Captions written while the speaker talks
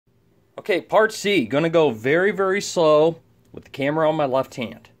Okay, part C. Gonna go very, very slow with the camera on my left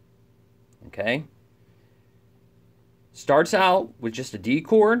hand. Okay? Starts out with just a D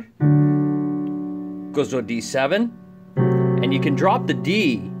chord, goes to a D7, and you can drop the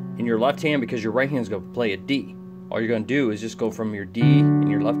D in your left hand because your right hand's gonna play a D. All you're gonna do is just go from your D in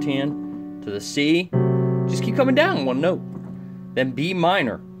your left hand to the C. Just keep coming down one note. Then B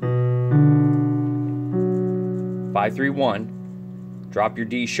minor. 5, 3, 1. Drop your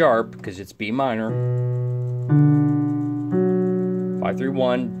D sharp because it's B minor. 5, 3,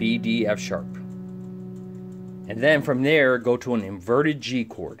 1, B, D, F sharp. And then from there, go to an inverted G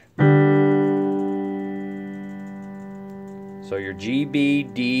chord. So your G, B,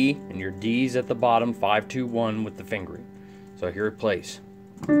 D, and your D's at the bottom, 5, 2, 1 with the fingering. So here it plays.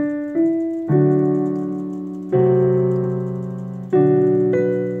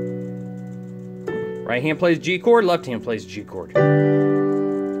 Right hand plays G chord, left hand plays G chord.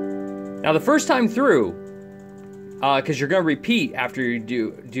 Now the first time through, because you're going to repeat after you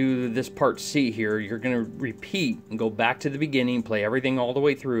do this part C here, you're going to repeat and go back to the beginning, play everything all the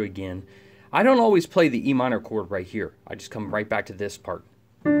way through again. I don't always play the E minor chord right here. I just come right back to this part.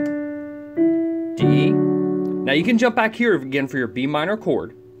 D. Now you can jump back here again for your B minor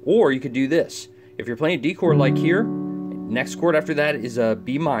chord, or you could do this. If you're playing a D chord like here, next chord after that is a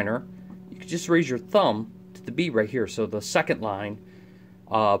B minor. You could just raise your thumb to the B right here. So the second line,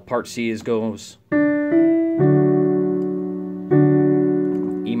 part C goes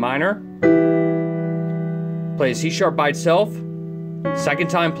E minor, play a C sharp by itself. Second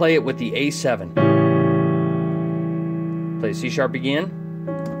time, play it with the A7. Play C sharp again,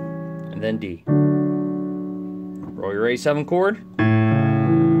 and then D. Roll your A7 chord, and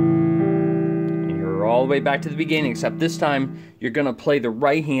you're all the way back to the beginning, except this time you're going to play the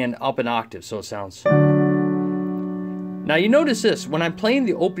right hand up an octave, so it sounds. Now you notice this, when I'm playing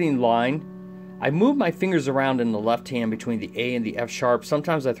the opening line, I move my fingers around in the left hand between the A and the F sharp.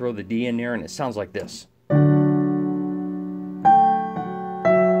 Sometimes I throw the D in there, and it sounds like this.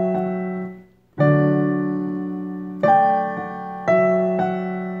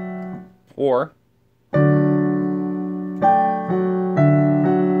 Or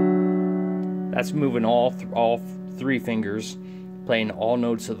that's moving all three fingers, playing all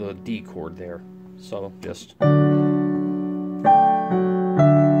notes of the D chord there. So just, I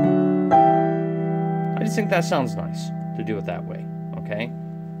just think that sounds nice to do it that way. Okay.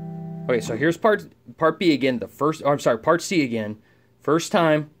 Okay. So here's part B again. Part C again. First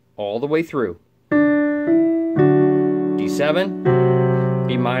time all the way through. D7,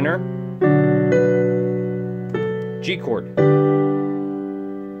 B minor, G chord,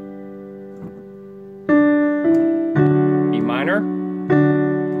 E minor,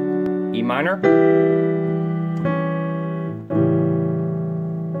 E minor,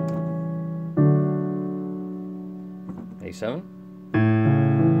 A7.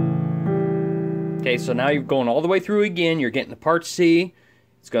 Okay, so now you're going all the way through again. You're getting to part C.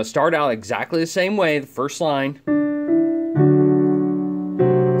 It's going to start out exactly the same way, the first line.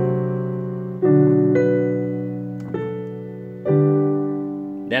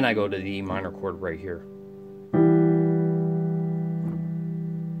 Then I go to the E minor chord right here.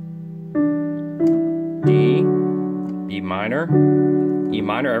 D, B minor, E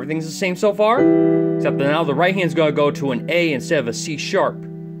minor, everything's the same so far, except that now the right hand's going to go to an A instead of a C sharp.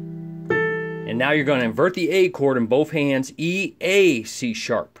 And now you're going to invert the A chord in both hands, E, A, C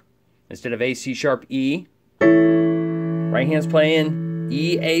sharp. Instead of A, C sharp, E. Right hand's playing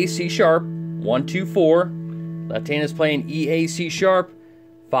E, A, C sharp, 1, 2, 4. Left hand is playing E, A, C sharp,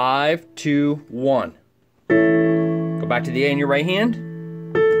 5, 2, 1. Go back to the A in your right hand.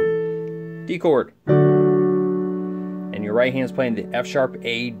 D chord. And your right hand's playing the F sharp,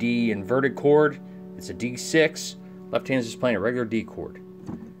 A, D inverted chord. It's a D6. Left hand's just playing a regular D chord.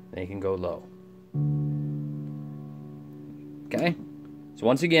 Then you can go low. Okay? So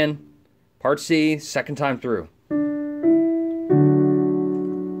once again, part C, second time through.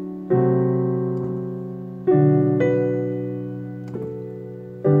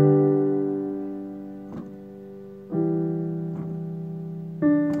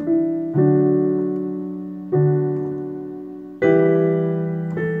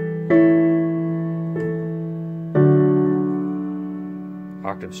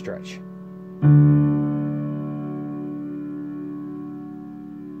 Octave stretch.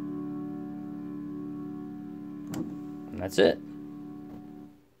 And that's it.